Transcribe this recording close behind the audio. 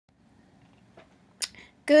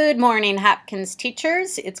Good morning, Hopkins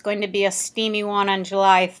teachers. It's going to be a steamy one on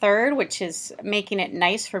July 3rd, which is making it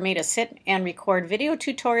nice for me to sit and record video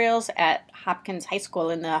tutorials at Hopkins High School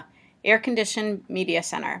in the air-conditioned media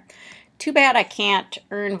center. Too bad I can't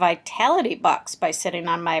earn vitality bucks by sitting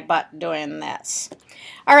on my butt doing this.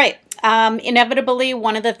 All right, inevitably,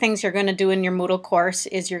 one of the things you're going to do in your Moodle course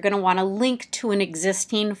is you're going to want to link to an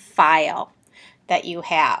existing file that you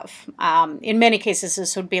have. In many cases,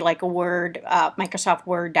 this would be like a Word, Microsoft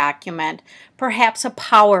Word document, perhaps a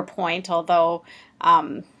PowerPoint, although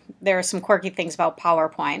there are some quirky things about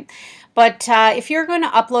PowerPoint. But if you're going to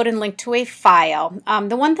upload and link to a file,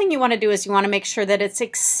 the one thing you want to do is you want to make sure that it's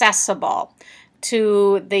accessible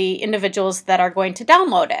to the individuals that are going to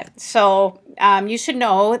download it. So you should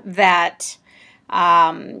know that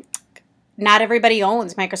not everybody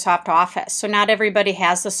owns Microsoft Office, so not everybody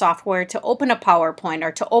has the software to open a PowerPoint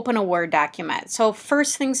or to open a Word document. So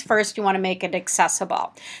first things first, you want to make it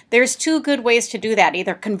accessible. There's two good ways to do that.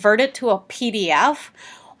 Either convert it to a PDF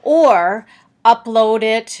or upload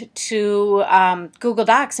it to Google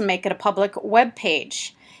Docs and make it a public web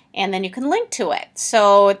page. And then you can link to it.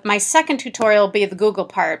 So my second tutorial will be the Google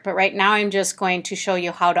part, but right now I'm just going to show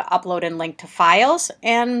you how to upload and link to files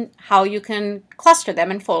and how you can cluster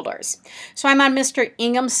them in folders. So I'm on Mr.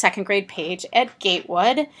 Ingham's second grade page at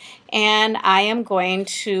Gatewood, and I am going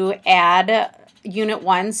to add Unit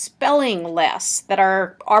 1 spelling lists that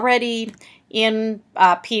are already in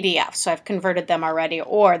PDF. So I've converted them already,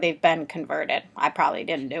 or they've been converted. I probably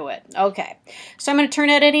didn't do it. Okay, so I'm going to turn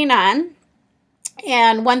editing on.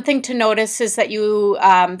 And one thing to notice is that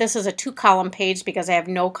this is a 2-column page because I have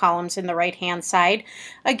no columns in the right-hand side.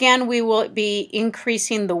 Again, we will be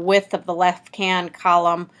increasing the width of the left-hand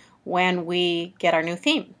column when we get our new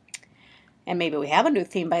theme. And maybe we have a new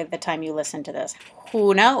theme by the time you listen to this.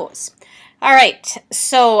 Who knows? All right,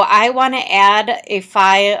 so I want to add a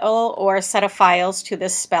file or a set of files to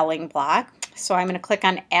this spelling block. So I'm going to click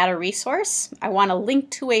on Add a Resource. I want to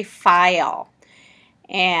link to a file.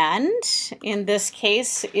 And in this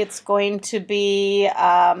case, it's going to be,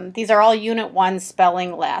 these are all Unit 1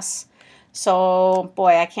 spelling lists. So,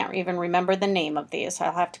 boy, I can't even remember the name of these.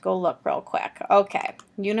 I'll have to go look real quick. Okay,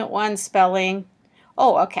 Unit 1 spelling.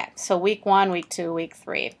 Oh, okay, so Week 1, Week 2, Week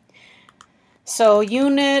 3. So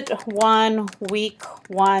Unit 1, Week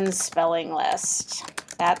 1 spelling list.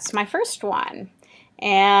 That's my first one.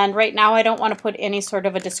 And right now I don't want to put any sort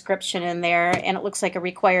of a description in there, and it looks like a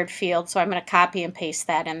required field, so I'm going to copy and paste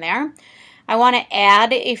that in there. I want to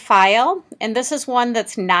add a file, and this is one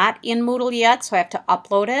that's not in Moodle yet, so I have to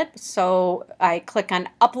upload it. So I click on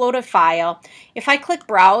Upload a File. If I click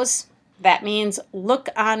Browse, that means look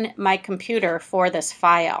on my computer for this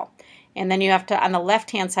file. And then you have to, on the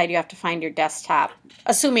left-hand side, you have to find your desktop,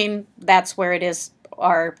 assuming that's where it is,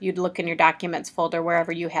 or you'd look in your Documents folder,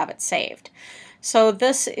 wherever you have it saved. So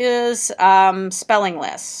this is spelling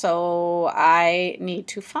list, so I need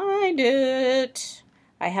to find it.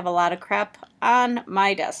 I have a lot of crap on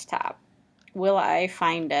my desktop. Will I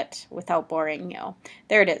find it without boring you?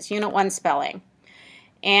 There it is, Unit 1 spelling.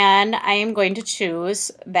 And I am going to choose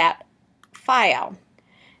that file.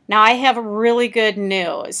 Now I have really good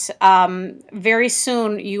news. Very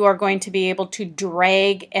soon you are going to be able to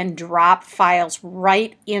drag and drop files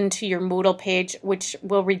right into your Moodle page, which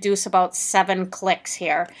will reduce about 7 clicks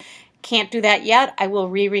here. Can't do that yet. I will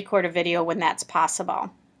re-record a video when that's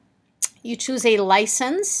possible. You choose a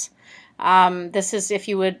license. This is if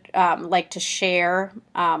you would like to share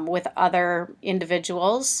with other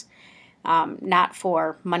individuals, not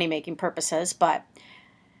for money-making purposes, but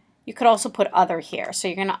you could also put other here. So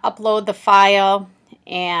you're going to upload the file,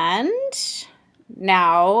 and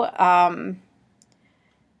now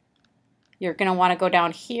you're going to want to go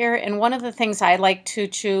down here. And one of the things I like to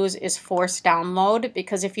choose is force download,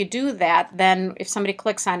 because if you do that, then if somebody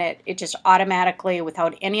clicks on it, it just automatically,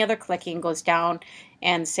 without any other clicking, goes down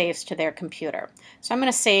and saves to their computer. So I'm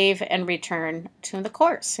going to save and return to the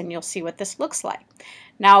course, and you'll see what this looks like.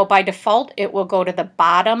 Now, by default, it will go to the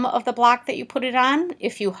bottom of the block that you put it on.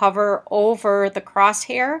 If you hover over the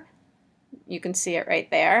crosshair, you can see it right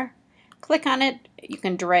there. Click on it, you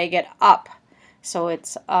can drag it up so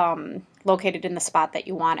it's located in the spot that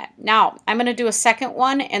you want it. Now, I'm going to do a second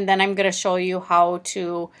one, and then I'm going to show you how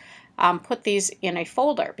to put these in a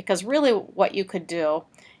folder, because really what you could do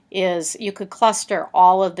is you could cluster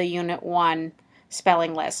all of the Unit 1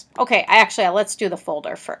 spelling lists. Okay, let's do the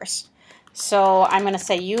folder first. So I'm going to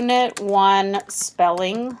say Unit 1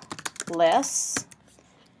 spelling lists,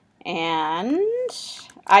 and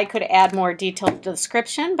I could add more detailed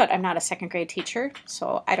description, but I'm not a second grade teacher,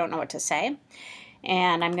 so I don't know what to say.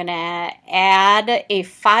 And I'm going to add a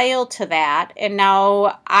file to that. And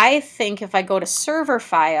now I think if I go to server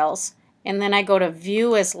files and then I go to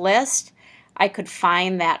view as list, I could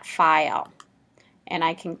find that file. And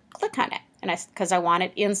I can click on it because I want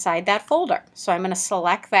it inside that folder. So I'm going to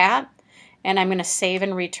select that and I'm going to save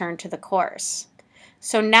and return to the course.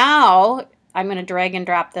 So now I'm going to drag and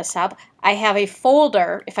drop this up. I have a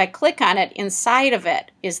folder. If I click on it, inside of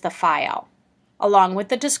it is the file, along with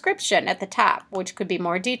the description at the top, which could be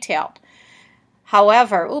more detailed.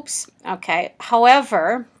 However,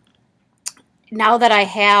 now that I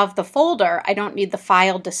have the folder, I don't need the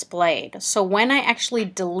file displayed. So when I actually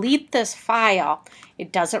delete this file,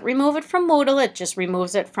 it doesn't remove it from Moodle, it just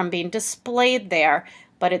removes it from being displayed there,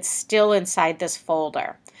 but it's still inside this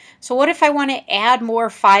folder. So what if I want to add more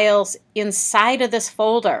files inside of this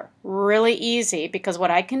folder? Really easy, because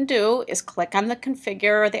what I can do is click on the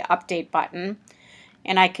configure or the update button,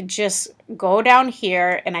 and I could just go down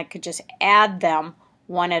here and I could just add them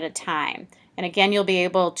one at a time. And again, you'll be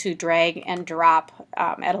able to drag and drop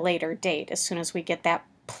at a later date as soon as we get that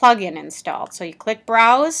plugin installed. So you click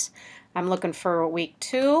Browse. I'm looking for week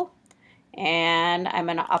 2, and I'm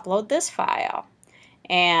going to upload this file.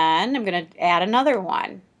 And I'm going to add another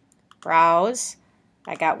one. Browse.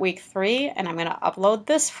 I got week 3, and I'm going to upload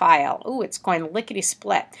this file. Ooh, it's going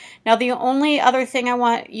lickety-split. Now, the only other thing I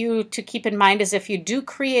want you to keep in mind is if you do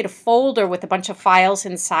create a folder with a bunch of files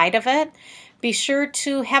inside of it, be sure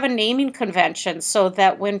to have a naming convention so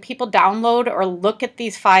that when people download or look at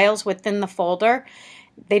these files within the folder,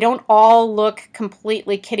 they don't all look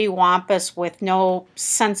completely kittywampus with no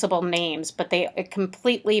sensible names, but it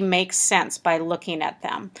completely makes sense by looking at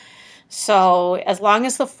them. So as long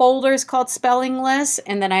as the folder is called spelling list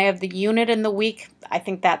and then I have the unit and the week, I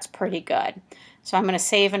think that's pretty good. So I'm going to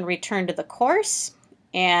save and return to the course.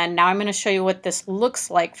 And now I'm going to show you what this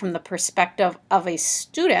looks like from the perspective of a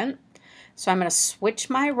student. So I'm going to switch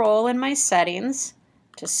my role in my settings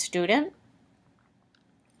to student.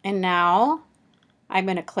 And now I'm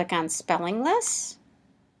going to click on spelling list.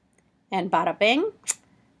 And bada bing.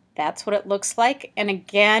 That's what it looks like. And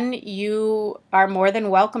again, you are more than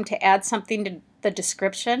welcome to add something to the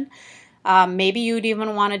description. Maybe you'd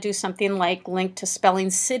even want to do something like link to Spelling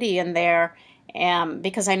City in there,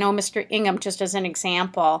 because I know Mr. Ingham, just as an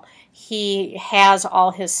example, he has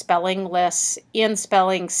all his spelling lists in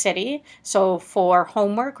Spelling City. So for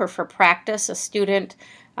homework or for practice, a student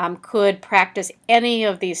could practice any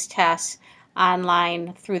of these tests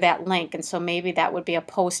online through that link. And so maybe that would be a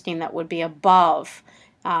posting that would be above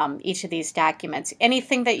each of these documents.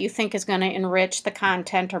 Anything that you think is going to enrich the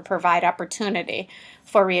content or provide opportunity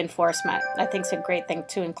for reinforcement, I think is a great thing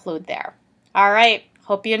to include there. All right,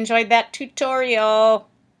 hope you enjoyed that tutorial.